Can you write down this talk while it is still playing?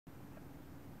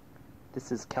This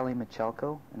is Kelly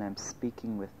Michalko, and I'm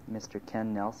speaking with Mr.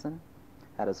 Ken Nelson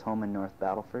at his home in North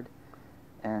Battleford.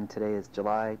 And today is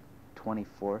July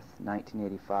 24th,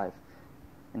 1985.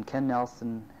 And Ken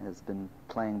Nelson has been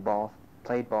played ball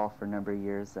for a number of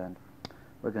years, and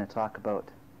we're going to talk about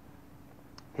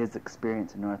his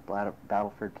experience in North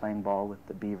Battleford playing ball with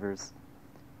the Beavers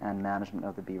and management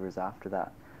of the Beavers after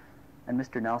that. And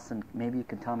Mr. Nelson, maybe you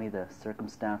can tell me the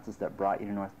circumstances that brought you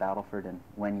to North Battleford and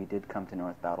when you did come to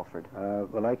North Battleford.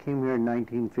 Well, I came here in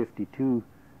 1952.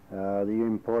 They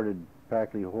imported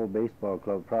practically a whole baseball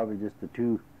club, probably just the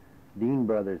two Dean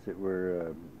brothers that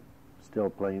were still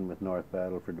playing with North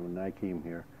Battleford when I came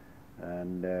here.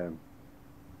 And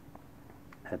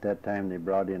at that time they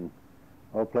brought in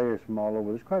all players from all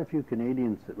over. There's quite a few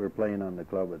Canadians that were playing on the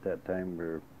club at that time.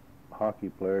 Were hockey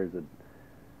players that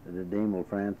Emil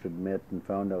France had met and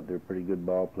found out they were pretty good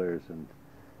ball players, and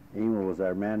Emil was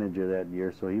our manager that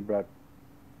year, so he brought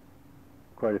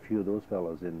quite a few of those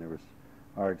fellows in. There was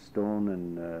Art Stone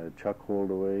and Chuck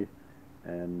Holdaway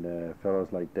and fellows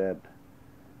like that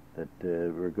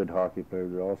were good hockey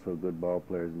players. They were also good ball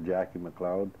players, and Jackie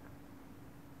McLeod.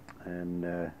 And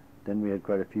then we had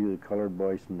quite a few of the colored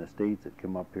boys from the States that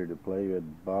came up here to play. We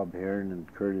had Bob Heron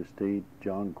and Curtis Tate,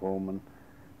 John Coleman,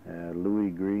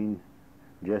 Louis Green,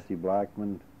 Jesse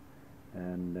Blackman,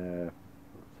 and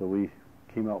so we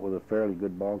came out with a fairly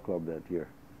good ball club that year.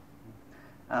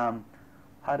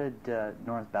 How did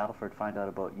North Battleford find out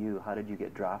about you? How did you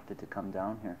get drafted to come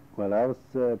down here? Well, I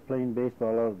was playing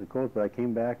baseball out of the coast, but I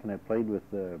came back and I played with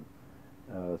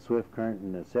Swift Current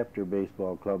and the Scepter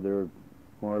Baseball Club. They were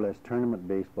more or less tournament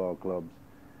baseball clubs,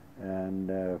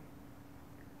 and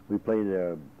we played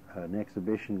an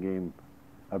exhibition game,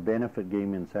 a benefit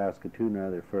game in Saskatchewan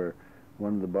rather, for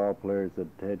one of the ball players that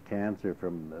had cancer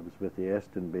that was with the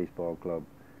Eston Baseball Club,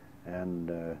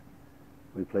 and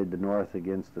we played the North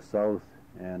against the South,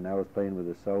 and I was playing with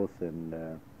the South, and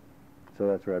so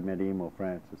that's where I met Emil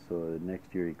Francis. So the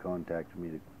next year he contacted me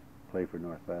to play for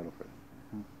North Battleford.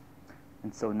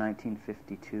 And so in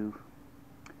 1952,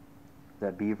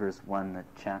 the Beavers won the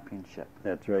championship.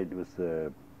 That's right. It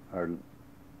was our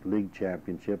league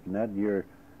championship, and that year,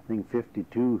 I think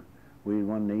 52, we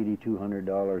won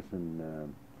 $8,200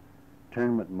 in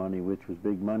tournament money, which was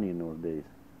big money in those days.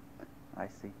 I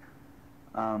see.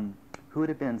 Who would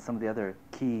have been some of the other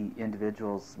key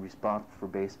individuals responsible for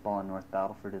baseball in North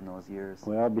Battleford in those years?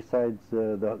 Well, besides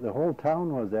the whole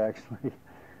town was actually,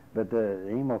 but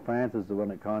Emil Francis is the one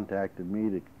that contacted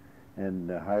me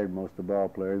and hired most of the ball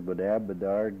players. But Ab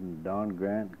Bedard and Don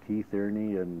Grant, Keith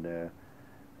Ernie, and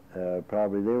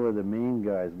probably they were the main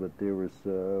guys. But there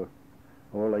was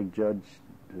like Judge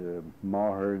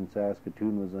Maher in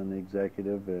Saskatoon was on the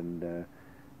executive, and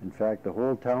in fact the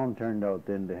whole town turned out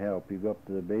then to help. You go up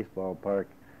to the baseball park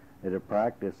at a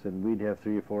practice, and we'd have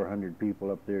 300 or 400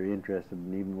 people up there interested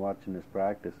in even watching us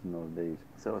practice in those days.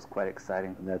 So it was quite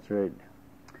exciting. That's right.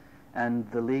 And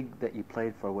the league that you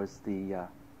played for was the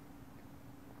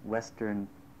Western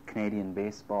Canadian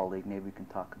Baseball League. Maybe we can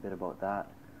talk a bit about that.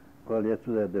 Well, yes,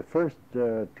 the first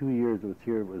 2 years I was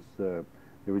here, it was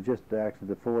there were just actually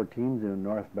the 4 teams in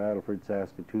North Battleford,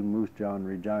 Saskatoon, Moose Jaw, and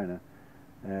Regina,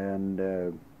 and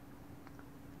then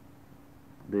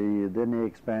they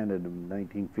expanded in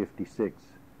 1956.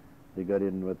 They got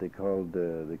in what they called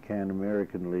the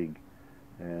Can-American League,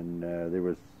 and there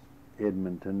was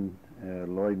Edmonton,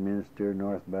 Lloydminster,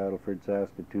 North Battleford,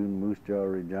 Saskatoon, Moose Jaw,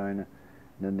 Regina,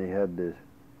 and then they had the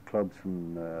clubs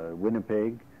from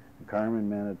Winnipeg, Carmen,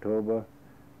 Manitoba,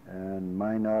 and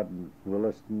Minot and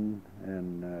Williston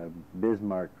and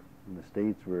Bismarck in the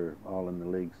States were all in the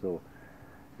league, so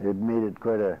it made it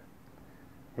quite a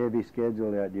heavy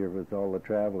schedule that year with all the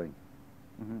traveling.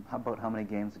 Mm-hmm. How many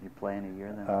games did you play in a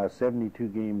year then? 72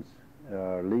 games,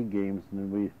 league games,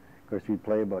 and then of course we'd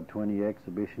play about 20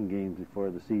 exhibition games before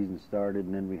the season started,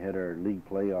 and then we had our league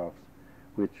playoffs,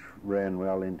 which ran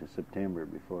well into September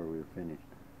before we were finished.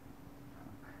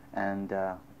 And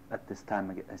at this time,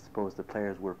 I suppose the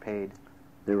players were paid?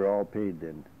 They were all paid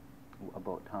then.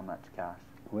 About how much cash?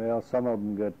 Well, some of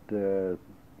them got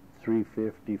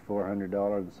 $350,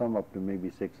 $400, and some up to maybe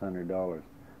 $600.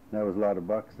 That was a lot of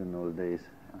bucks in those days.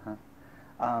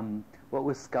 What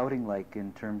was scouting like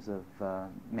in terms of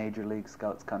major league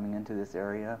scouts coming into this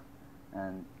area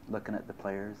and looking at the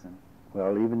players? And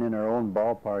well, even in our own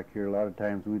ballpark here, a lot of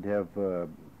times we'd have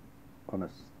on a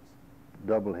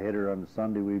double header on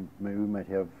Sunday, we might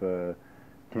have 10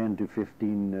 to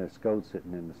 15 scouts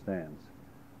sitting in the stands.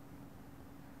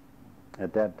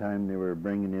 At that time, they were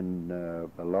bringing in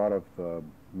a lot of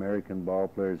American ball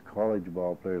players, college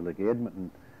ball players, like Edmonton.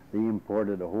 They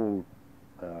imported a whole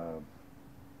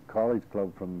college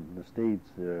club from the States,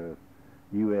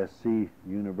 USC,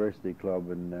 University Club,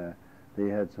 and they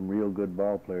had some real good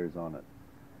ball players on it.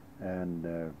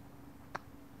 And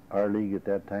our league at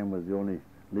that time was the only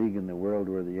league in the world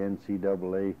where the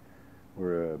NCAA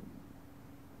were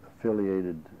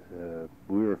affiliated.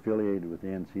 We were affiliated with the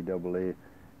NCAA,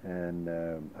 and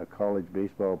a college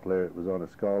baseball player that was on a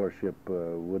scholarship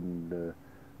wouldn't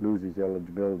lose his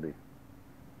eligibility.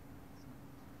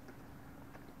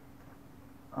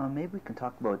 Maybe we can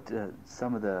talk about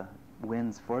some of the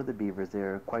wins for the Beavers. They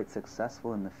were quite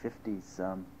successful in the 50s.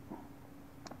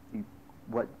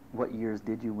 What years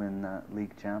did you win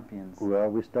league champions? Well,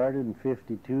 we started in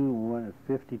 52, won at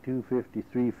 52,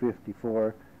 53,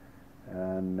 54,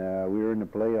 and we were in the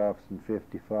playoffs in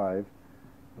 55,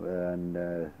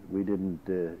 and we didn't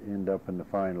end up in the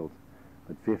finals.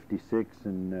 But 56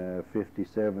 and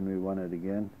 57 we won it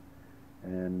again,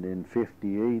 and in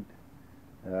 58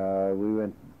 we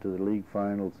went to the league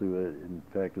finals. In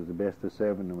fact, it was the best of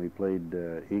 7, and we played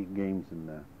 8 games,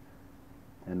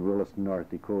 and Williston, North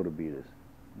Dakota beat us.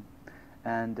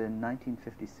 And in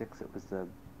 1956, it was the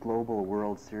Global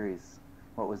World Series.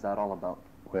 What was that all about?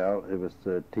 Well, it was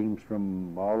teams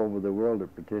from all over the world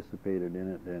that participated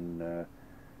in it, and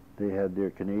they had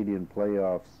their Canadian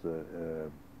playoffs.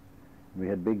 We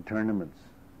had big tournaments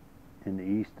in the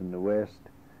East and the West,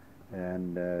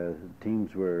 and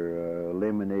teams were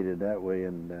eliminated that way,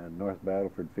 and North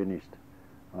Battleford finished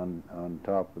on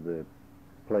top of the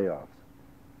playoffs.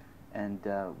 And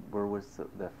where was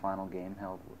the final game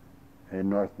held? In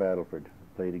North Battleford,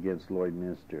 played against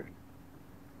Lloydminster.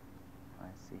 I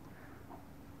see.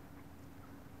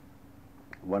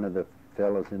 One of the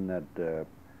fellows in that,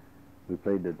 we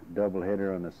played the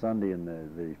doubleheader on a Sunday, and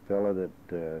the fellow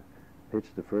that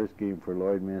pitched the first game for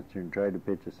Lloydminster and tried to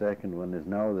pitch a second one is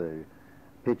now the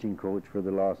pitching coach for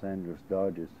the Los Angeles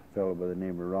Dodgers, a fellow by the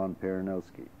name of Ron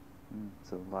Peronowski.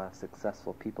 So a lot of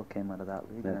successful people came out of that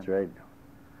league. That's right.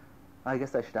 I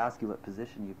guess I should ask you what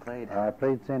position you played. I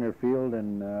played center field,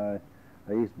 and I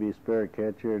used to be a spare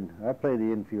catcher, and I played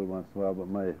the infield once in a while, but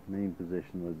my main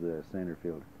position was center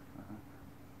field.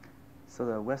 So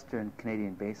the Western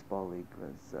Canadian Baseball League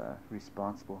was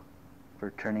responsible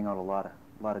for turning out a lot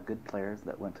of good players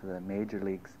that went to the major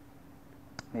leagues.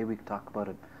 Maybe we could talk about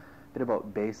a bit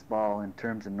about baseball in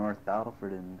terms of North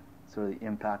Battleford and sort of the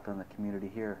impact on the community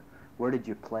here. Where did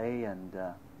you play, and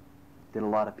did a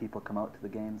lot of people come out to the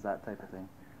games, that type of thing?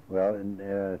 Well,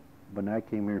 when I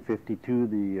came here in 52,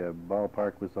 the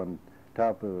ballpark was on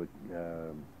top of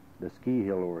the ski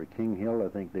hill, or King Hill, I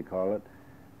think they call it,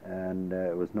 and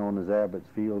it was known as Abbott's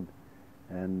Field,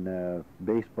 and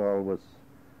baseball was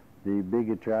the big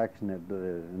attraction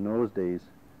in those days.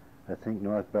 I think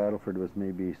North Battleford was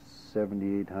maybe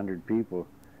 7,800 people,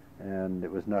 and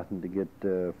it was nothing to get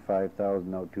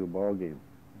 5,000 out to a ball game.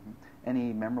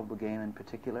 Any memorable game in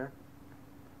particular?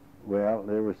 Well,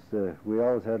 there was. We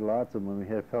always had lots of them. We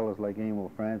had fellows like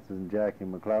Emil Francis and Jackie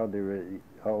McLeod. They were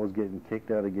always getting kicked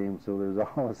out of games, so there was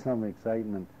always some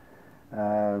excitement.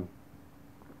 I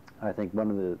think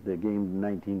one of the games in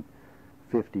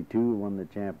 1952 won the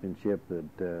championship.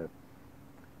 That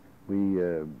we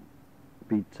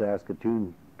beat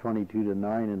Saskatchewan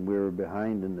 22-9, and we were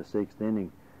behind in the 6th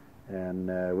inning,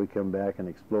 and we come back and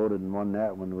exploded and won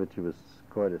that one, which was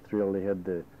quite a thrill. They had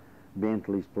the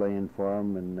Bentleys playing for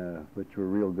them, and which were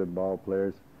real good ball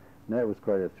players, and that was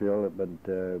quite a thrill. But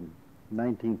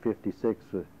 1956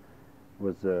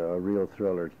 was a real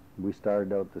thriller. We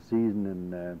started out the season,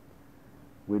 and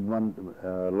we'd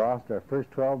lost our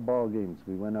first 12 ball games.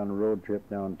 We went on a road trip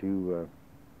down into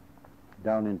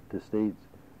the States,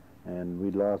 and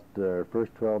we'd lost our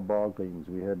first 12 ball games.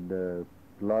 We had a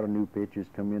lot of new pitchers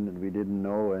come in that we didn't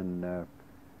know, and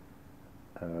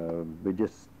we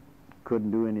just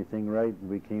couldn't do anything right. And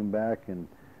we came back and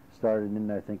started in,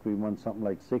 I think we won something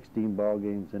like 16 ball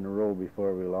games in a row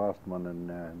before we lost one, and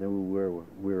then we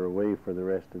were away for the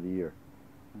rest of the year.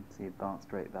 So you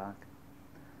bounced right back.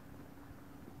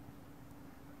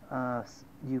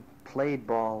 You played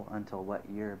ball until what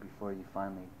year before you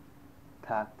finally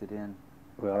packed it in?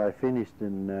 Well, I finished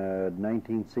in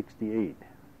 1968.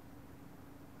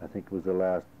 I think it was the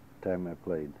last time I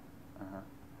played.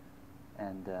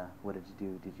 And what did you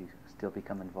do? Did you still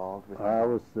become involved with it?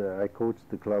 I coached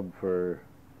the club for,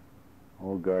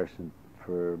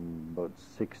 for about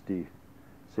 60,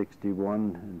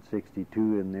 61 and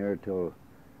 62 in there till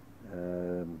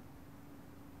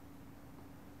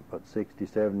about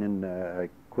 67. And I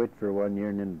quit for 1 year,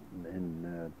 and then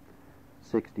in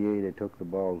 68 I took the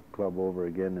ball club over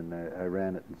again, and I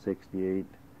ran it in 68,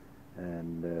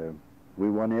 and we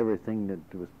won everything that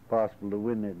was possible to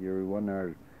win that year. We won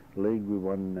our league. We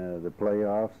won the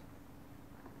playoffs,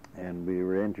 and we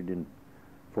were entered in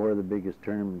 4 of the biggest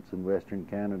tournaments in Western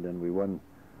Canada, and we won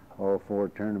all 4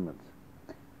 tournaments.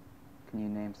 Can you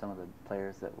name some of the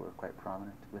players that were quite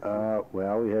prominent with you?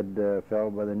 Well, we had a fellow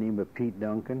by the name of Pete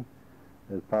Duncan.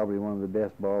 Is probably one of the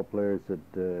best ball players that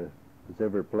has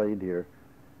ever played here,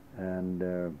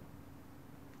 and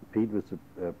Pete was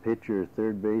a pitcher,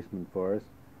 third baseman for us.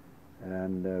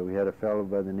 And we had a fellow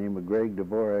by the name of Greg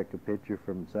Dvorak, a pitcher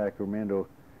from Sacramento,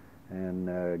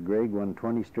 and Greg won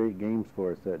 20 straight games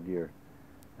for us that year.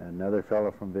 Another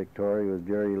fellow from Victoria was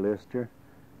Jerry Lister,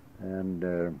 and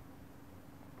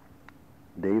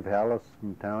Dave Hallis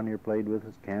from town here played with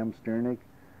us, Cam Sternick,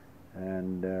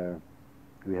 and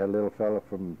we had a little fellow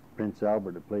from Prince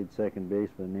Albert that played second base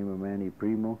by the name of Manny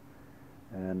Primo.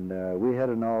 And we had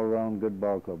an all-around good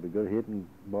ball club, a good hitting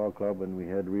ball club, and we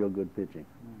had real good pitching.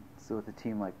 So with a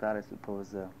team like that, I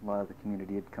suppose a lot of the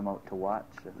community had come out to watch.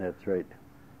 That's right.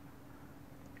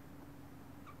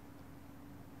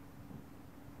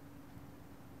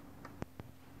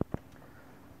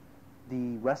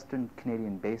 The Western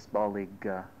Canadian Baseball League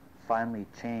finally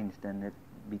changed, and it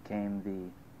became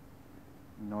the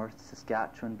North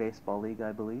Saskatchewan Baseball League,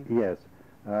 I believe. Yes.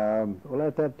 Well,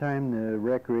 at that time, the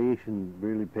recreation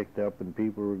really picked up, and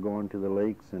people were going to the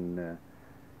lakes, and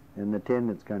the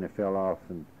attendance kind of fell off.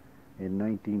 And in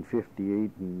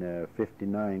 1958 and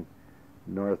 59,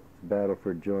 North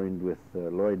Battleford joined with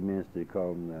Lloydminster. They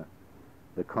called them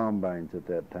the Combines at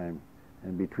that time.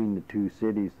 And between the 2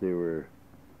 cities, they were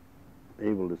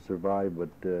able to survive,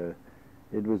 but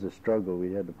it was a struggle.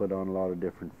 We had to put on a lot of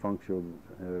different functions,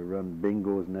 run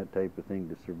bingos and that type of thing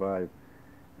to survive.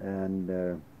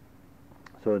 And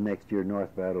so the next year,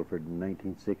 North Battleford in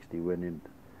 1960 went into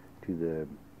the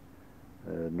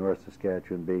North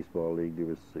Saskatchewan Baseball League. There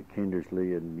was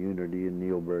Kindersley and Unity and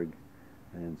Neilburg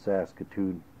and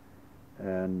Saskatoon.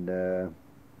 And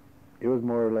it was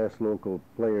more or less local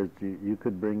players. You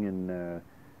could bring in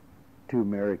 2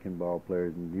 American ball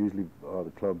players, and usually all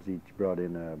the clubs each brought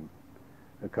in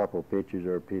a couple pitchers,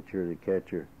 or a pitcher and a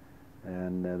catcher.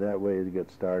 And that way it got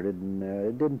started. And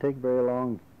it didn't take very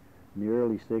long in the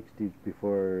early 60s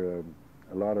before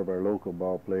a lot of our local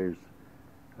ball players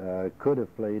could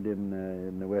have played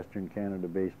in the Western Canada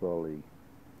Baseball League.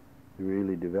 We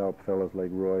really developed fellows like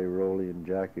Roy Rowley and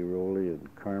Jackie Rowley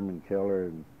and Carmen Keller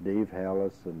and Dave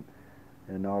Hallis,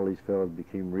 and all these fellows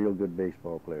became real good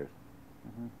baseball players.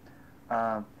 Mm-hmm.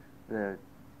 The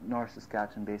North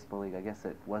Saskatchewan Baseball League, I guess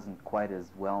it wasn't quite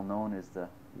as well known as the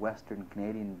Western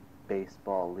Canadian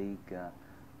Baseball League,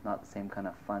 not the same kind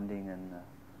of funding and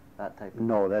that type of thing.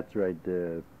 No, that's right.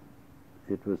 It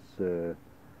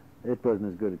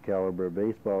wasn't as good a caliber of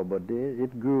baseball, but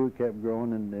it grew, it kept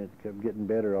growing, and it kept getting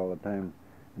better all the time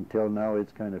until now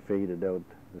it's kind of faded out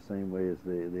the same way as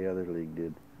the other league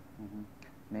did. Mm-hmm.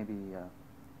 Maybe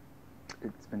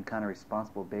it's been kind of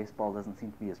responsible. Baseball doesn't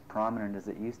seem to be as prominent as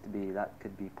it used to be. That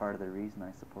could be part of the reason,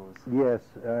 I suppose. Yes,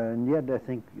 and yet I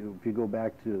think if you go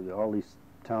back to all these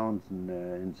towns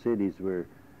and cities where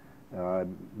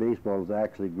baseball has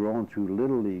actually grown through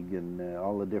Little League and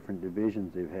all the different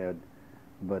divisions they've had,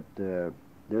 but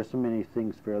there's so many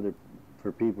things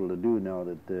for people to do now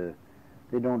that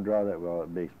they don't draw that well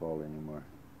at baseball anymore.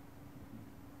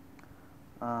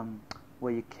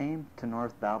 Well, you came to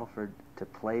North Battleford to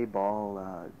play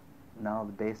ball. Now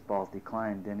the baseball's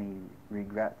declined. Any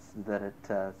regrets that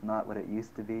it's not what it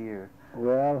used to be, or?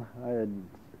 Well,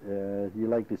 you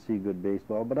like to see good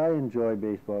baseball, but I enjoy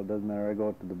baseball. It doesn't matter. I go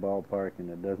out to the ballpark,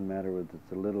 and it doesn't matter whether it's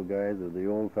the little guys or the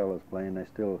old fellas playing. I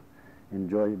still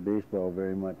enjoy baseball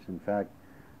very much. In fact,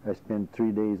 I spent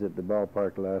 3 days at the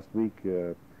ballpark last week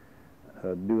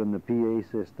doing the PA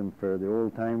system for the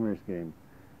old timers game,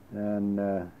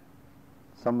 and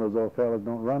some of those old fellas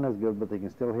don't run as good, but they can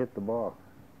still hit the ball.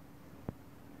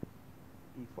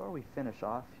 Before we finish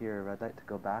off here, I'd like to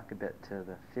go back a bit to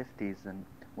the 50s and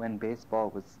when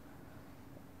baseball was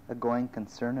a going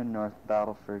concern in North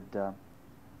Battleford.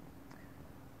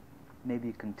 Maybe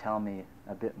you can tell me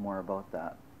a bit more about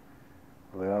that.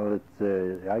 Well,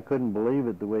 I couldn't believe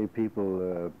it, the way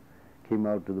people came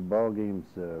out to the ball games.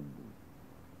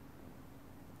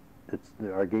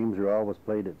 Our games are always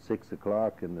played at 6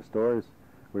 o'clock, and the stores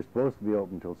were supposed to be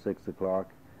open until 6 o'clock.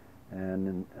 And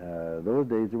in those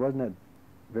days, there wasn't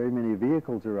very many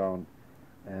vehicles around,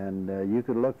 and you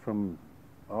could look from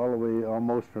all the way,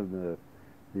 almost from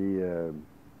the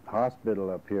hospital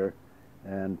up here,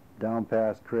 and down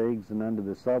past Craig's and under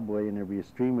the subway, and there'd be a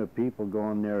stream of people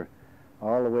going there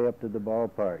all the way up to the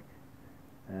ballpark.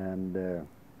 And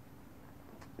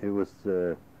it was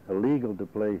illegal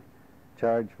to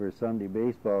charge for Sunday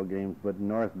baseball games, but in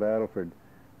North Battleford,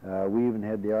 We even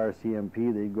had the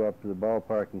RCMP. They'd go up to the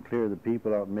ballpark and clear the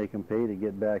people out and make them pay to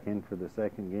get back in for the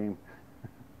second game.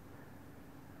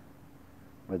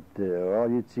 But all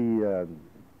you'd see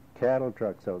cattle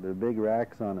trucks out there, big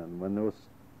racks on it. And when those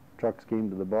trucks came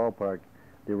to the ballpark,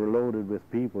 they were loaded with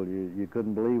people. You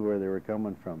couldn't believe where they were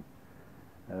coming from.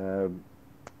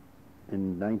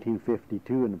 In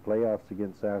 1952, in the playoffs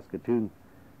against Saskatchewan,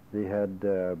 they had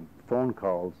phone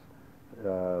calls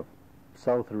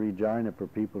south of Regina for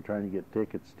people trying to get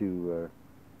tickets to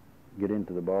get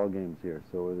into the ball games here.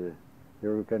 So they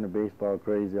were kind of baseball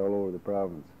crazy all over the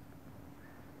province.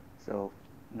 So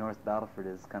North Battleford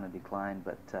has kind of declined,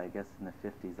 but I guess in the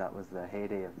 50s that was the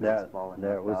heyday of baseball in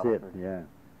North Battleford. That was it, yeah.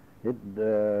 It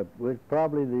was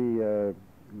probably the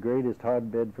greatest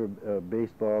hotbed for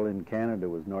baseball in Canada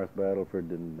was North Battleford,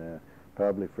 and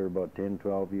probably for about 10,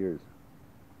 12 years.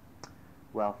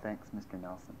 Well, thanks, Mr.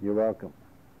 Nelson. You're welcome.